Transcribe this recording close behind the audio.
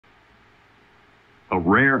A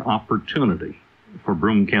rare opportunity for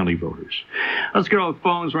Broome County voters. Let's go to the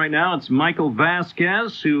phones right now. It's Michael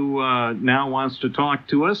Vasquez, who now wants to talk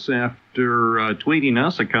to us after tweeting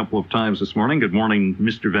us a couple of times this morning. Good morning,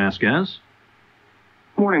 Mr. Vasquez.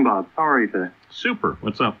 Morning, Bob. How are you today? Super.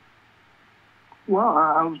 What's up? Well,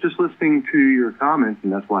 I was just listening to your comments,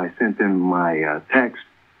 and that's why I sent in my text.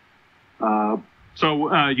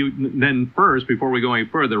 So you then first, before we go any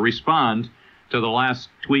further, respond to the last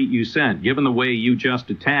tweet you sent. Given the way you just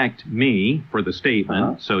attacked me for the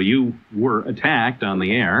statement, so you were attacked on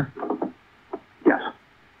the air. Yes.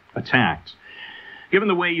 Attacked. Given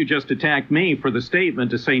the way you just attacked me for the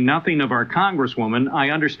statement, to say nothing of our Congresswoman,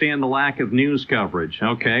 I understand the lack of news coverage.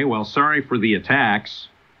 Okay, well, sorry for the attacks.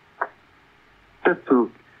 That's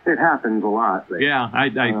true. It happens a lot. Yeah,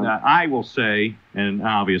 I will say, and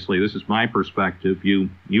obviously this is my perspective, you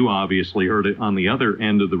obviously heard it on the other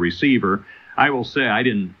end of the receiver. I will say I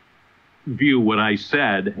didn't view what I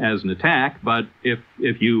said as an attack, but if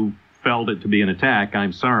you felt it to be an attack,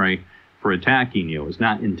 I'm sorry for attacking you. It's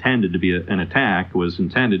not intended to be an attack. It was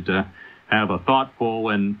intended to have a thoughtful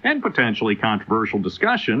and potentially controversial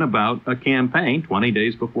discussion about a campaign 20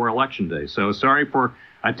 days before Election Day. So sorry for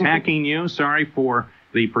attacking you. Sorry for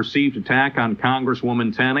the perceived attack on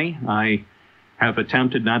Congresswoman Tenney. I have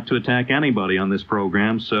attempted not to attack anybody on this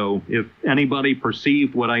program, so if anybody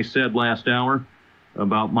perceived what I said last hour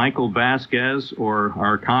about Michael Vasquez or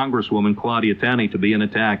our Congresswoman Claudia Tenney to be an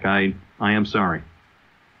attack, I am sorry.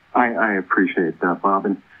 I appreciate that, Bob.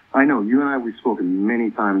 And I know you and I, we've spoken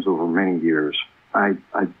many times over many years. I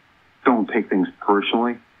don't take things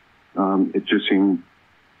personally. It just seemed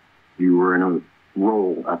you were in a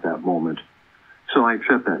role at that moment. So I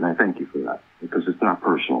accept that, and I thank you for that, because it's not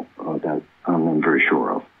personal, that I'm very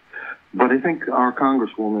sure of. But I think our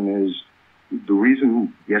Congresswoman is the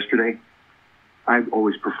reason yesterday. I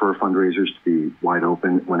always prefer fundraisers to be wide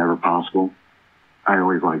open whenever possible. I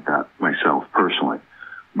always like that myself, personally.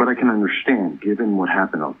 But I can understand, given what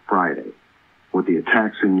happened on Friday with the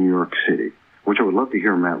attacks in New York City, which I would love to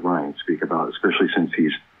hear Matt Ryan speak about, especially since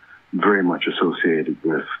he's very much associated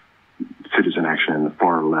with citizen action in the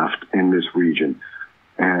far left in this region,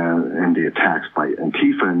 and the attacks by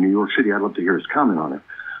Antifa in New York City. I'd love to hear his comment on it.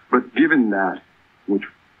 But given that,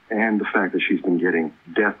 and the fact that she's been getting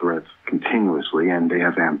death threats continuously, and they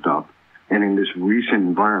have amped up, and in this recent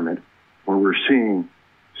environment where we're seeing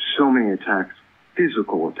so many attacks,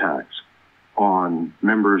 physical attacks on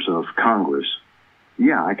members of Congress,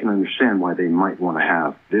 yeah, I can understand why they might want to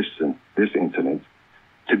have this incident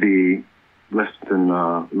to be less than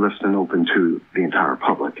open to the entire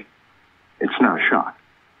public. It's not a shock.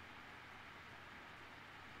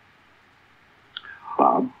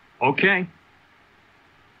 Bob? Okay.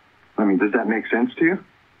 I mean, does that make sense to you?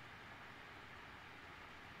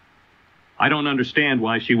 I don't understand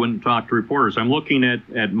why she wouldn't talk to reporters. I'm looking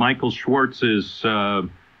at Michael Schwartz's,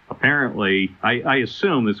 apparently, I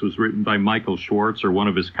assume this was written by Michael Schwartz or one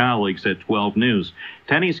of his colleagues at 12 News.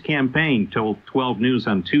 Tenney's campaign told 12 News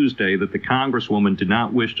on Tuesday that the Congresswoman did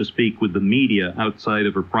not wish to speak with the media outside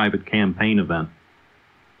of her private campaign event.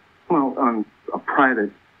 Well, on a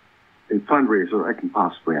private fundraiser, I can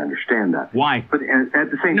possibly understand that. Why? But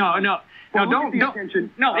at the same time...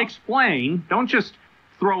 No, explain. Don't just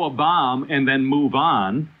throw a bomb and then move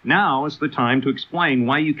on. Now is the time to explain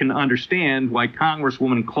why you can understand why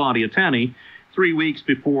Congresswoman Claudia Tenney, 3 weeks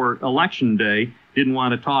before Election Day, didn't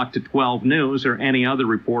want to talk to 12 News or any other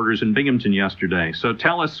reporters in Binghamton yesterday. So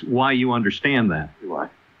tell us why you understand that. Why?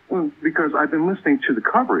 Well, because I've been listening to the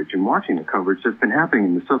coverage and watching the coverage that's been happening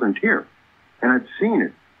in the Southern Tier, and I've seen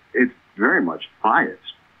it. It's very much biased.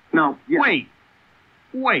 Now, yeah.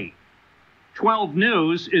 Wait. 12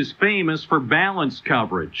 News is famous for balanced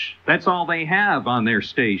coverage. That's all they have on their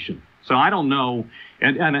station. So I don't know,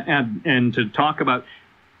 and to talk about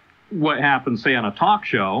what happens, say, on a talk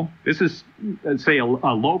show, this is, say, a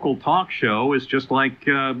local talk show is just like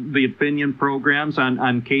the opinion programs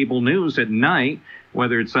on cable news at night,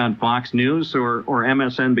 whether it's on Fox News or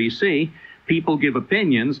MSNBC. People give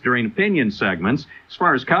opinions during opinion segments. As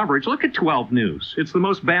far as coverage, look at 12 News. It's the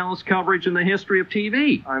most balanced coverage in the history of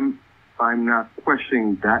TV. I'm not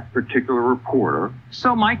questioning that particular reporter.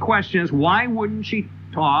 So my question is, why wouldn't she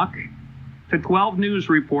talk to 12 News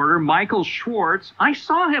reporter Michael Schwartz? I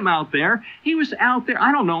saw him out there. He was out there,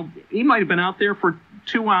 I don't know, he might have been out there for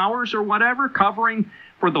 2 hours or whatever, covering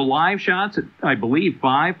for the live shots at, I believe,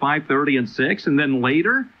 5:30, and 6, and then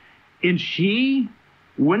later. And she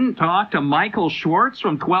wouldn't talk to Michael Schwartz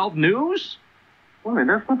from 12 News? Well, and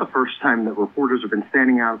that's not the first time that reporters have been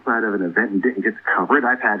standing outside of an event and didn't get to cover it.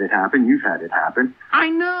 I've had it happen. You've had it happen. I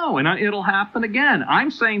know, and it'll happen again.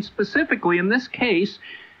 I'm saying specifically in this case,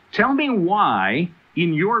 tell me why,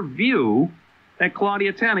 in your view, that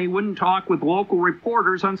Claudia Tenney wouldn't talk with local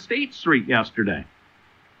reporters on State Street yesterday.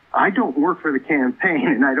 I don't work for the campaign,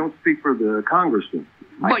 and I don't speak for the congressman.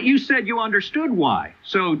 But you said you understood why.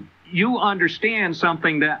 So you understand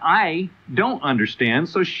something that I don't understand,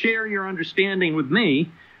 so share your understanding with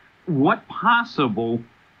me. What possible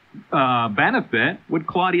benefit would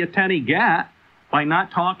Claudia Tenney get by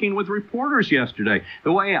not talking with reporters yesterday?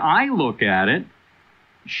 The way I look at it,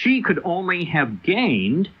 she could only have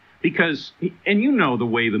gained because, and you know the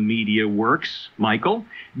way the media works, Michael,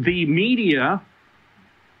 the media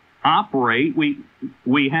operate,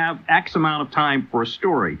 we have X amount of time for a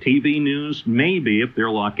story. TV news, maybe, if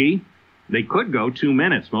they're lucky, they could go 2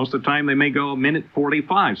 minutes. Most of the time, they may go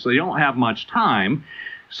 1:45, so they don't have much time.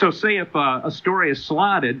 So say if a story is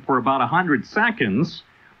slotted for about 100 seconds,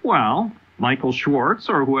 well, Michael Schwartz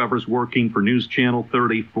or whoever's working for News Channel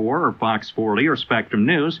 34 or Fox 40 or Spectrum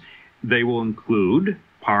News, they will include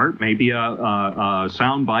maybe a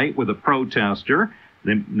soundbite with a protester,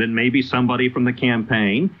 then maybe somebody from the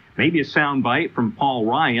campaign, maybe a soundbite from Paul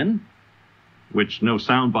Ryan, which no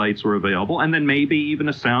sound bites were available, and then maybe even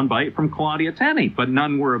a sound bite from Claudia Tenney, but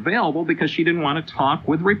none were available because she didn't want to talk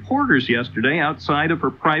with reporters yesterday outside of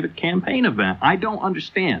her private campaign event. I don't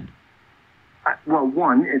understand. Well,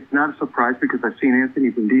 one, it's not a surprise because I've seen Anthony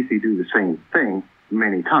Brindisi do the same thing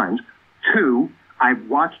many times. Two, I've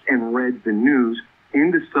watched and read the news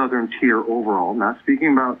in the Southern Tier overall, not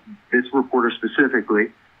speaking about this reporter specifically,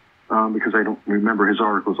 because I don't remember his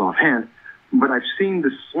articles offhand, but I've seen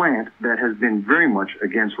the slant that has been very much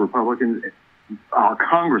against Republicans, our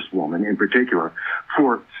Congresswoman in particular,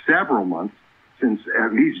 for several months, since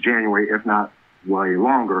at least January, if not way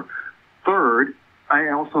longer. Third, I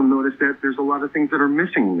also noticed that there's a lot of things that are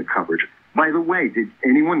missing in the coverage. By the way, did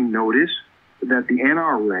anyone notice that the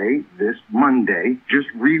NRA this Monday just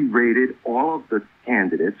re-rated all of the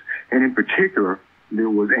candidates, and in particular, there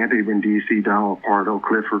was Anthony Brindisi, Donald Pardo,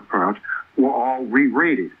 Clifford Crouch, were all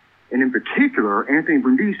re-rated. And in particular, Anthony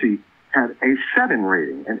Brindisi had a 7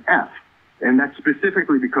 rating, an F. And that's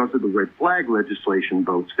specifically because of the red flag legislation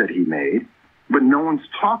votes that he made. But no one's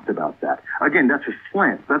talked about that. Again, that's a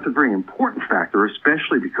slant. That's a very important factor,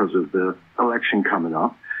 especially because of the election coming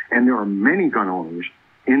up. And there are many gun owners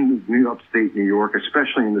in upstate New York,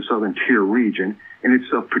 especially in the Southern Tier region. And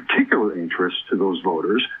it's of particular interest to those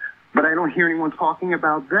voters. But I don't hear anyone talking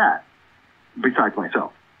about that besides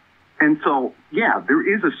myself. And so, yeah, there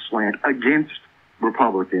is a slant against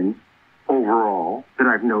Republicans overall that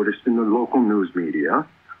I've noticed in the local news media,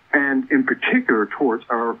 and in particular towards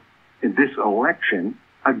in this election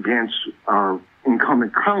against our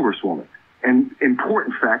incumbent Congresswoman. And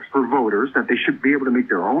important facts for voters that they should be able to make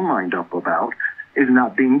their own mind up about is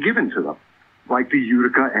not being given to them, like the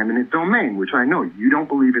Utica eminent domain, which I know you don't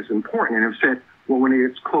believe is important and have said, well, when it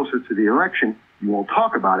gets closer to the election, you won't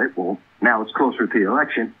talk about it. Well, now it's closer to the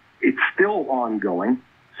election. It's still ongoing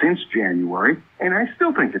since January, and I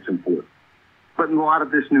still think it's important. But a lot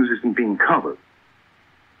of this news isn't being covered.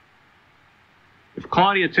 If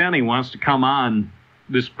Claudia Tenney wants to come on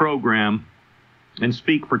this program and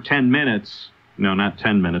speak for 10 minutes, no, not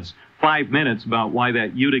 10 minutes, 5 minutes about why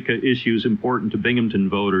that Utica issue is important to Binghamton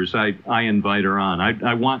voters, I invite her on.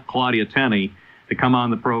 I want Claudia Tenney to come on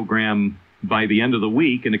the program by the end of the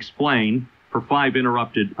week and explain for 5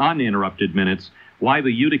 uninterrupted minutes why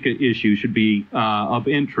the Utica issue should be of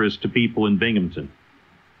interest to people in Binghamton.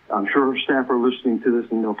 I'm sure her staff are listening to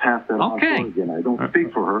this and they'll pass that on to her again. I don't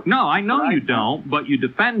speak for her. No, I know you don't, but you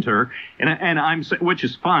defend her, and I'm which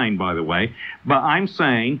is fine, by the way. But I'm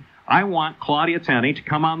saying I want Claudia Tenney to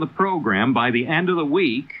come on the program by the end of the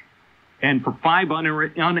week and for 5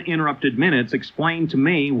 uninterrupted minutes explain to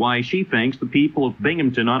me why she thinks the people of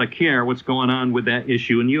Binghamton ought to care what's going on with that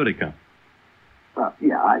issue in Utica.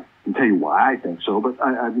 Yeah, I can tell you why I think so, but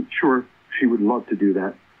I'm sure she would love to do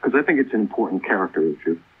that because I think it's an important character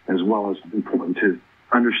issue, as well as important to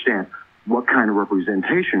understand what kind of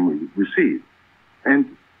representation we receive.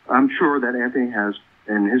 And I'm sure that Anthony has,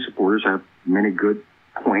 and his supporters have many good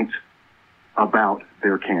points about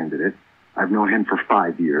their candidate. I've known him for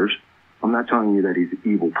 5 years. I'm not telling you that he's an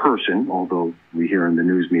evil person, although we hear in the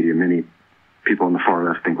news media many people on the far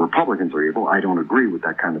left think Republicans are evil. I don't agree with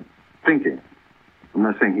that kind of thinking. I'm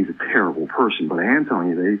not saying he's a terrible person, but I am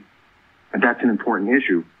telling you that that's an important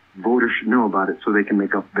issue. Voters should know about it so they can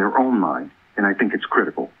make up their own mind, and I think it's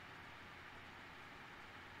critical.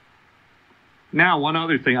 Now, one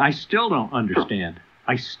other thing I still don't understand.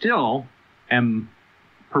 I still am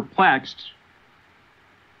perplexed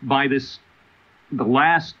by the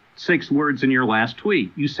last 6 words in your last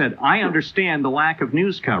tweet. You said, I understand the lack of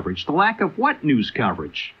news coverage. The lack of what news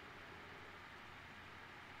coverage?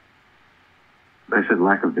 I said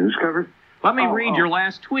lack of news coverage? Let me read your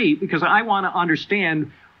last tweet, because I want to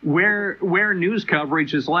understand where news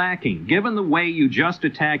coverage is lacking. Given the way you just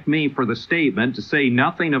attacked me for the statement, to say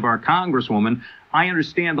nothing of our Congresswoman, I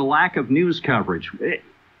understand the lack of news coverage.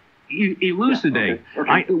 Elucidate. Yeah,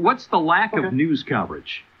 okay. What's the lack of news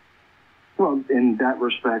coverage? Well, in that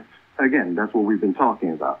respect, again, that's what we've been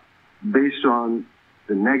talking about. Based on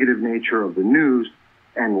the negative nature of the news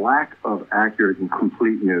and lack of accurate and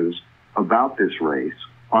complete news about this race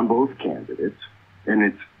on both candidates, and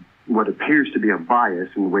it's what appears to be a bias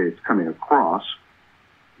in the way it's coming across,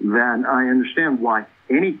 then I understand why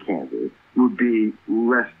any candidate would be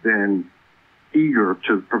less than eager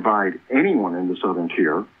to provide anyone in the Southern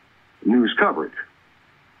Tier news coverage.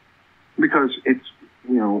 Because it's,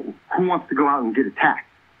 who wants to go out and get attacked?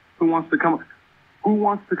 Who wants to come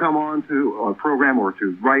on to a program or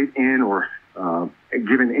to write in or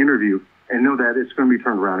give an interview and know that it's going to be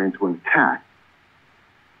turned around into an attack?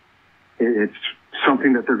 It's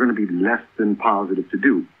something that they're going to be less than positive to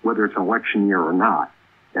do, whether it's an election year or not.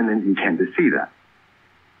 And then you tend to see that.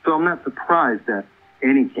 So I'm not surprised that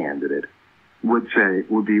any candidate would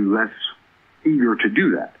be less eager to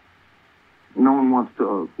do that. No one wants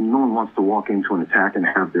to walk into an attack and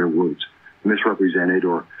have their words misrepresented,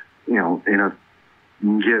 or,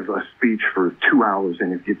 give a speech for 2 hours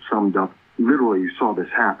and it gets summed up. Literally, you saw this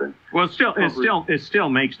happen. Well, it still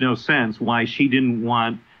makes no sense why she didn't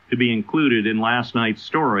want to be included in last night's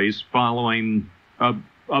stories following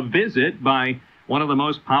a visit by one of the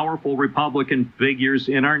most powerful Republican figures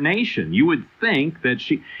in our nation. You would think that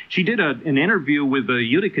she did an interview with a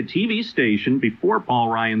Utica TV station before Paul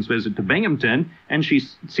Ryan's visit to Binghamton, and she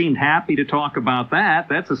seemed happy to talk about that.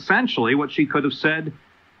 That's essentially what she could have said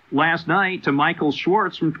last night to Michael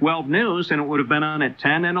Schwartz from 12 News, and it would have been on at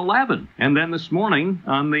 10 and 11. And then this morning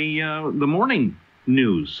on the morning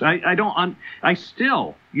news.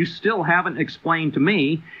 You still haven't explained to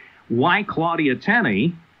me why Claudia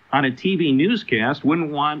Tenney on a TV newscast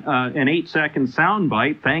wouldn't want an 8-second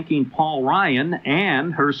soundbite thanking Paul Ryan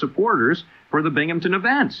and her supporters for the Binghamton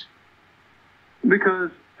event.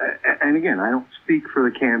 Because, and again, I don't speak for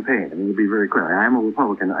the campaign. I mean, to be very clear, I am a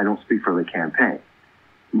Republican. I don't speak for the campaign.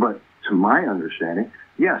 But to my understanding,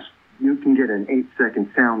 yes, you can get an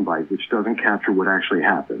 8-second soundbite which doesn't capture what actually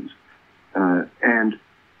happens. And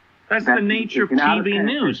that's the nature of TV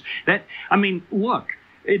news. Look,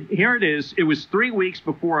 here it is. It was 3 weeks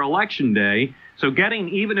before Election Day, so getting,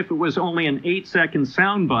 even if it was only an 8-second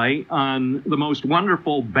soundbite on the most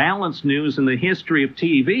wonderful balanced news in the history of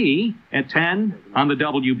TV at 10 on the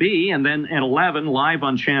WB, and then at 11 live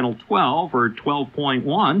on Channel 12 or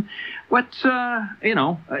 12.1. But,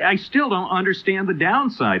 I still don't understand the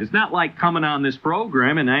downside. It's not like coming on this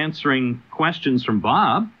program and answering questions from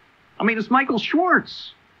Bob. I mean, it's Michael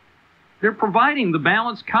Schwartz. They're providing the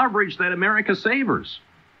balanced coverage that America savors.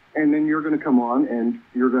 And then you're going to come on and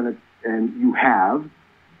you have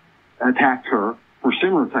attacked her for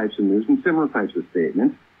similar types of news and similar types of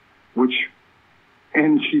statements,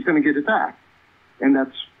 and she's going to get attacked. And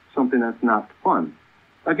that's something that's not fun.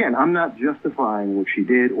 Again, I'm not justifying what she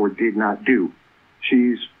did or did not do.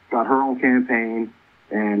 She's got her own campaign,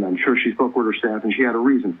 and I'm sure she spoke with her staff, and she had a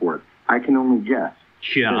reason for it. I can only guess.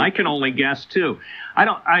 Yeah, I can only guess, too.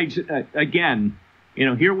 Again,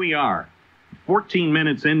 here we are, 14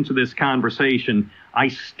 minutes into this conversation.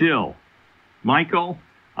 Michael,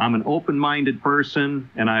 I'm an open-minded person,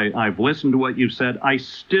 and I've listened to what you've said. I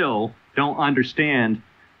still don't understand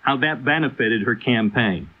how that benefited her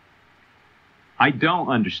campaign. I don't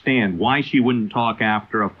understand why she wouldn't talk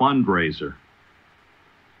after a fundraiser.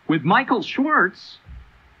 With Michael Schwartz,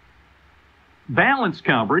 balanced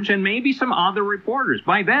coverage, and maybe some other reporters.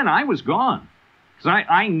 By then, I was gone. Because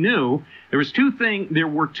I knew there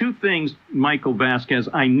were two things, Michael Vasquez,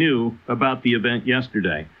 I knew about the event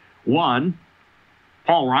yesterday. One,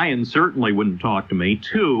 Paul Ryan certainly wouldn't talk to me.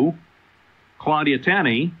 Two, Claudia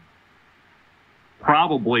Tenney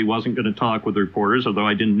probably wasn't going to talk with reporters, although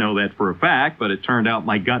I didn't know that for a fact, but it turned out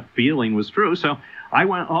my gut feeling was true. So I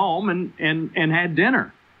went home and had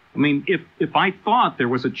dinner. I mean, if I thought there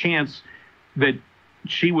was a chance that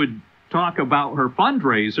she would talk about her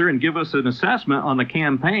fundraiser and give us an assessment on the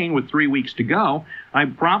campaign with 3 weeks to go, I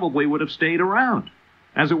probably would have stayed around.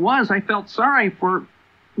 As it was, I felt sorry for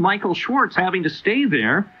Michael Schwartz having to stay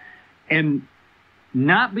there and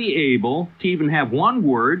not be able to even have one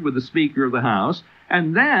word with the Speaker of the House,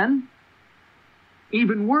 and then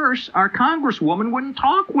even worse, our congresswoman wouldn't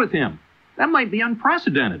talk with him. That might be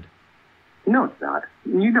unprecedented. No, it's not.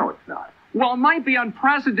 You know it's not. Well, it might be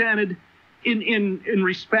unprecedented in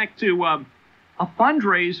respect to a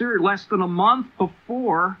fundraiser less than a month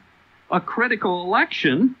before a critical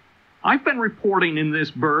election. I've been reporting in this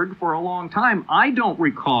burg for a long time. I don't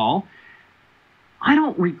recall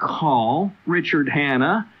Richard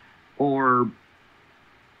Hanna or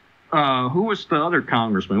who was the other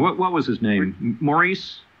congressman? What was his name?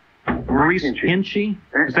 Maurice Hinchey?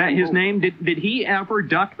 Is that his name? Did he ever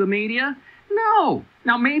duck the media? No.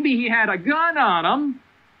 Now, maybe he had a gun on him.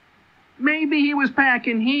 Maybe he was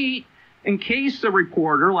packing heat in case the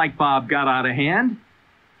reporter like Bob got out of hand.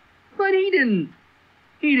 But he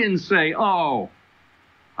didn't say, oh,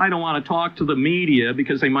 I don't want to talk to the media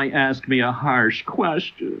because they might ask me a harsh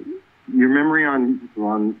question. Your memory on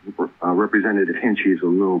Representative Hinchey is a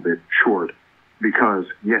little bit short because,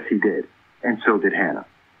 yes, he did, and so did Hannah.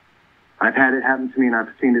 I've had it happen to me, and I've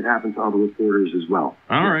seen it happen to other reporters as well.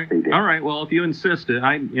 All right. All right. Well, if you insist,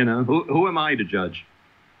 who am I to judge?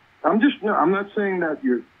 I'm not saying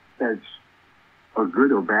that's a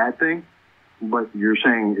good or bad thing, but you're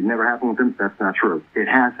saying it never happened with them. That's not true. It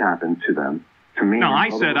has happened to them. To me. No,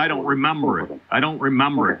 I said I don't remember it. I don't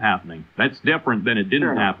remember it happening. That's different than it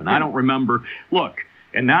didn't happen. I don't remember. Look,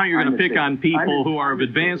 and now you're going to pick on people who are of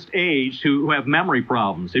advanced age who have memory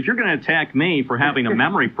problems. If you're going to attack me for having a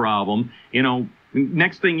memory problem,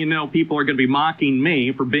 next thing you know, people are going to be mocking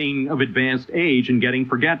me for being of advanced age and getting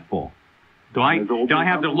forgetful. Do I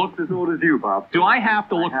have to look as old as you, Bob? Do I have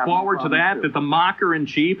to look forward to that the mocker in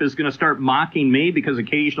chief is going to start mocking me because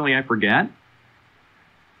occasionally I forget?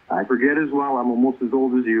 I forget as well. I'm almost as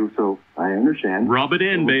old as you, so I understand. Rub it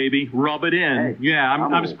in, baby. Rub it in. Hey, yeah,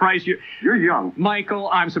 I'm surprised you're young. Michael,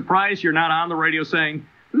 I'm surprised you're not on the radio saying,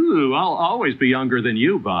 ooh, I'll always be younger than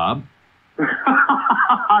you, Bob. No,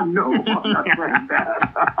 I'm not saying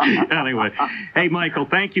that. Anyway, hey, Michael,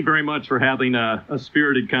 thank you very much for having a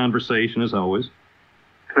spirited conversation, as always.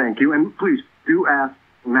 Thank you. And please do ask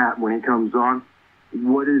Matt when he comes on,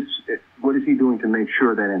 what is he doing to make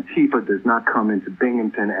sure that Antifa does not come into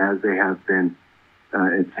Binghamton as they have been,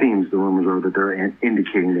 it seems, the rumors are that they're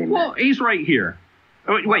indicating they may. Well, he's right here.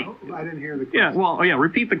 Oh, wait. I didn't hear the question. Yeah,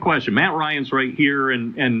 repeat the question. Matt Ryan's right here,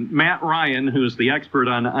 and Matt Ryan, who's the expert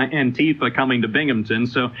on Antifa coming to Binghamton.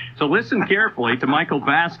 So listen carefully to Michael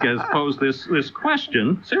Vasquez pose this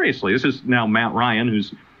question. Seriously, this is now Matt Ryan,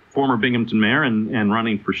 who's former Binghamton mayor and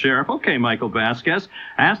running for sheriff. Okay, Michael Vasquez,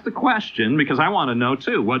 ask the question because I want to know,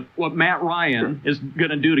 too, what Matt Ryan is going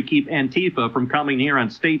to do to keep Antifa from coming here on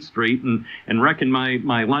State Street and wrecking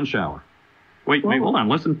my lunch hour. Wait, hold on.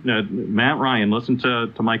 Listen, Matt Ryan, listen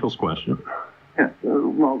to Michael's question. Yeah,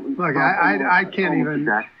 look, I can't even.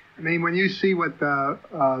 I mean, when you see what the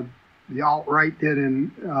alt-right did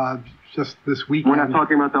in just this weekend. We're not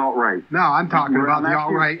talking about the alt-right. No, I'm talking about the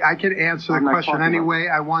alt-right. I can answer the question any way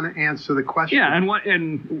I want to answer the question. Yeah,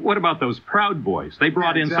 and what about those Proud Boys? They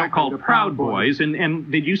brought in so-called Proud Boys,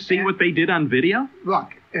 and did you see what they did on video?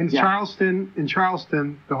 Look, in Charleston,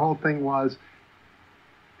 the whole thing was.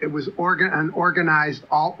 It was an organized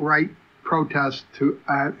alt-right protest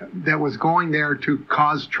that was going there to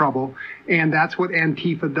cause trouble, and that's what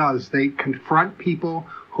Antifa does. They confront people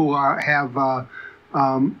who have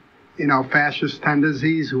fascist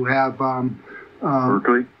tendencies, who have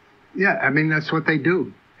Berkeley. Yeah, I mean that's what they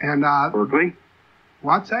do. And Berkeley.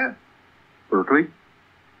 What's that? Berkeley.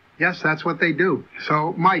 Yes, that's what they do.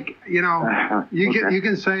 So, Mike, you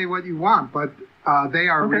can say what you want, but they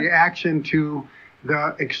are a reaction to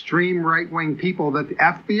the extreme right-wing people that the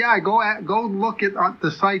FBI go look at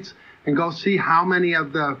the sites and go see how many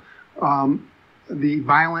of the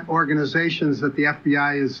violent organizations that the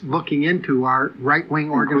FBI is looking into are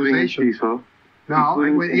right-wing organizations.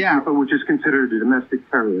 Including Antifa, which is considered a domestic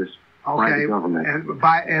terrorist by the government.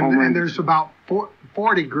 And there's about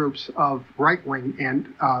 40 groups of right-wing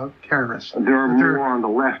and terrorists. There are more on the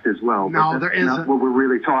left as well. No, there isn't. Not what we're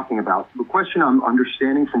really talking about. The question I'm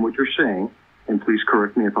understanding from what you're saying, and please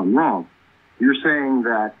correct me if I'm wrong, you're saying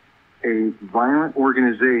that a violent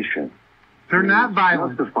organization... They're not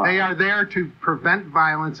violent. They are there to prevent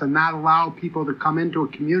violence and not allow people to come into a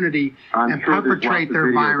community and perpetrate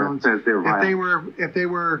their violence. If they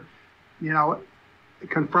were,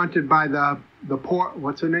 confronted by the poor,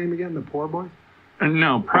 what's their name again? The Poor Boys?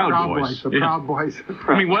 No, Proud Boys. The Proud Boys.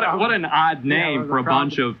 I mean, what an odd name for a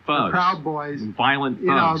bunch of thugs. The Proud Boys. Violent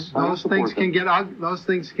thugs. Those things can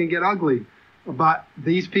get ugly. But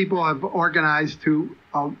these people have organized to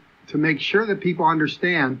make sure that people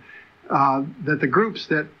understand that the groups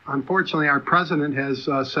that, unfortunately, our president has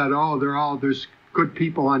said, there's good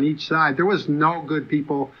people on each side. There was no good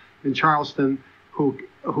people in Charleston who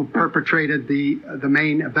perpetrated the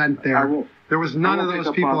main event there. There was none of those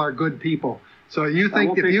people are good people. So you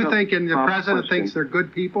think if you think and the president thinks they're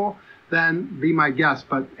good people, then be my guest.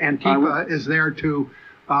 But Antifa is there to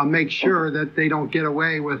make sure that they don't get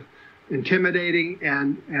away with intimidating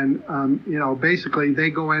and basically they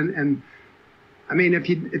go in and I mean if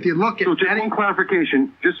you look at so just one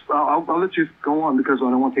clarification, just I'll let you go on because I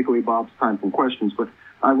don't want to take away Bob's time from questions, but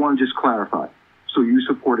I want to just clarify. So you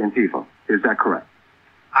support Antifa, is that correct?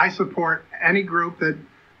 I support any group that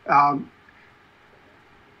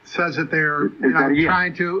says that they're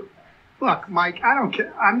trying to look, Mike. I don't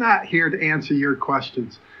care. I'm not here to answer your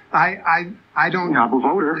questions. I don't. I'm a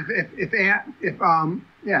voter.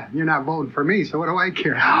 Yeah, you're not voting for me, so what do I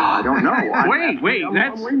care? I don't know. I'm waiting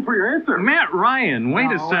for your answer. Matt Ryan,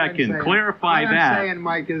 wait a second. Clarify that. What I'm saying,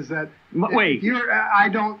 Mike, is that I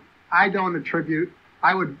don't attribute.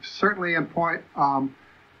 I would certainly point.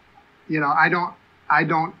 I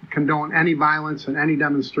don't condone any violence in any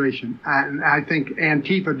demonstration, and I think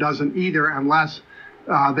Antifa doesn't either, unless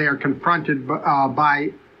they are confronted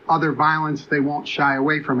by other violence. They won't shy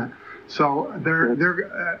away from it. So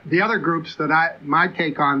the other groups that my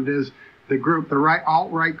take on it is the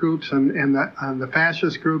alt-right groups and the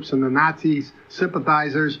fascist groups and the Nazi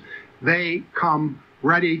sympathizers. They come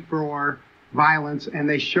ready for violence, and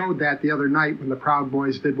they showed that the other night when the Proud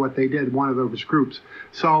Boys did what they did, one of those groups.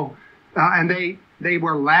 So, and they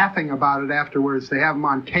were laughing about it afterwards. They have them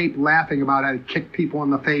on tape laughing about it, kick people in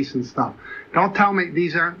the face and stuff. Don't tell me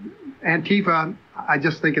these aren't Antifa. I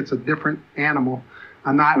just think it's a different animal.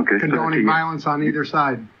 I'm not condoning violence on either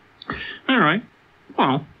side. All right.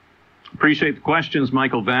 Well, appreciate the questions,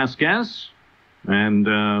 Michael Vasquez.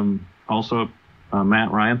 And also,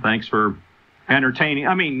 Matt Ryan, thanks for entertaining.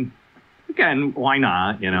 I mean, again, why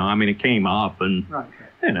not? I mean, it came up and,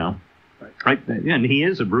 right. And he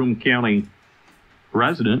is a Broome County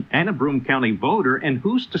resident and a Broome County voter. And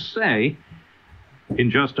who's to say in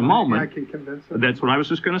just a moment? I can convince him. That's what I was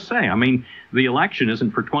just going to say. I mean, the election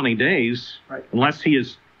isn't for 20 days, unless he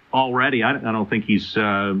is already. I don't think he's sent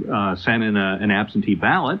in an absentee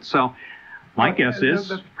ballot. So my guess is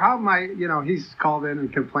the problem. He's called in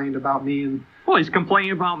and complained about me and. Well, he's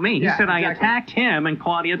complaining about me. He said I attacked him and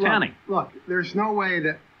Claudia Tenney. Look, there's no way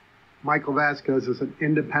that Michael Vasquez is an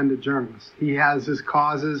independent journalist. He has his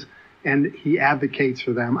causes and he advocates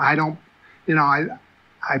for them. I don't, I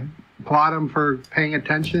applaud him for paying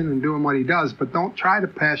attention and doing what he does, but don't try to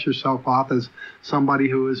pass yourself off as somebody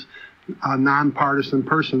who is a nonpartisan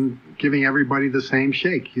person giving everybody the same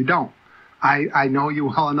shake. You don't. I know you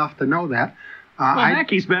well enough to know that. Heck,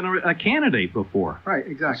 he's been a candidate before. Right,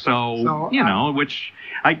 exactly. So which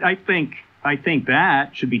I think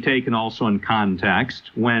that should be taken also in context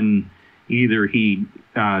when either he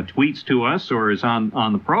tweets to us or is on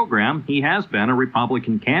the program. He has been a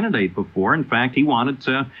Republican candidate before. In fact, he wanted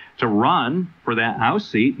to run for that House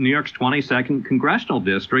seat in New York's 22nd congressional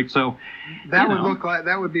district. So that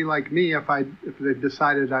would be like me if they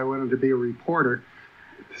decided I wanted to be a reporter.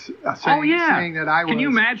 Saying that I was. Can you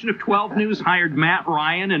imagine if 12 News hired Matt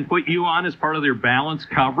Ryan and put you on as part of their balanced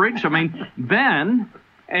coverage? I mean, then,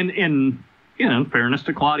 and in fairness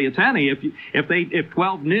to Claudia Tenney, if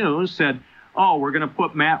 12 News said, "Oh, we're going to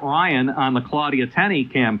put Matt Ryan on the Claudia Tenney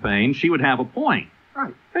campaign," she would have a point.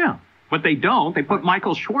 Right. Yeah. But they don't. They put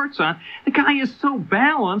Michael Schwartz on. The guy is so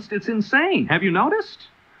balanced, it's insane. Have you noticed?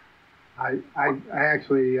 I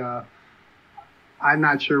actually. I'm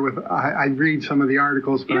not sure. I read some of the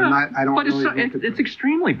articles, but I don't. But it's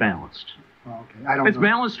extremely balanced. Oh, okay, I don't. It's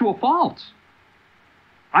balanced to a fault.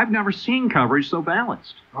 I've never seen coverage so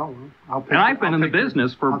balanced. Oh, well, I've been in the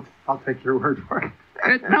business for. I'll take your word for it.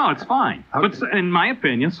 No, it's fine. Okay. But in my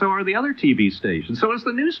opinion, so are the other TV stations. So is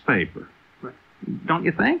the newspaper. Right. Don't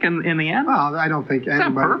you think? In the end. Well, I don't think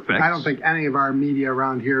anybody. Not perfect. I don't think any of our media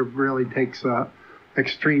around here really takes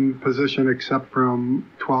extreme position except from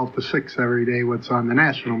 12 to 6 every day what's on the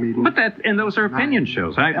national media. But those are opinion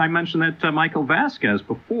shows. I mentioned that to Michael Vasquez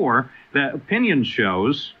before, that opinion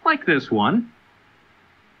shows like this one,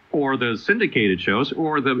 or the syndicated shows,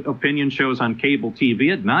 or the opinion shows on cable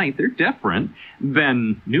TV at night, they're different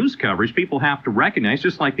than news coverage. People have to recognize,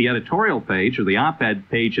 just like the editorial page or the op-ed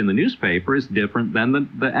page in the newspaper is different than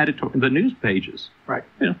the news pages. Right.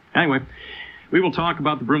 Anyway, we will talk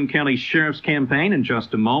about the Broome County Sheriff's campaign in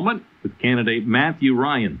just a moment with candidate Matthew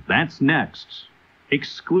Ryan. That's next,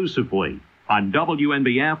 exclusively on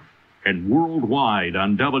WNBF and worldwide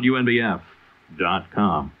on WNBF.com.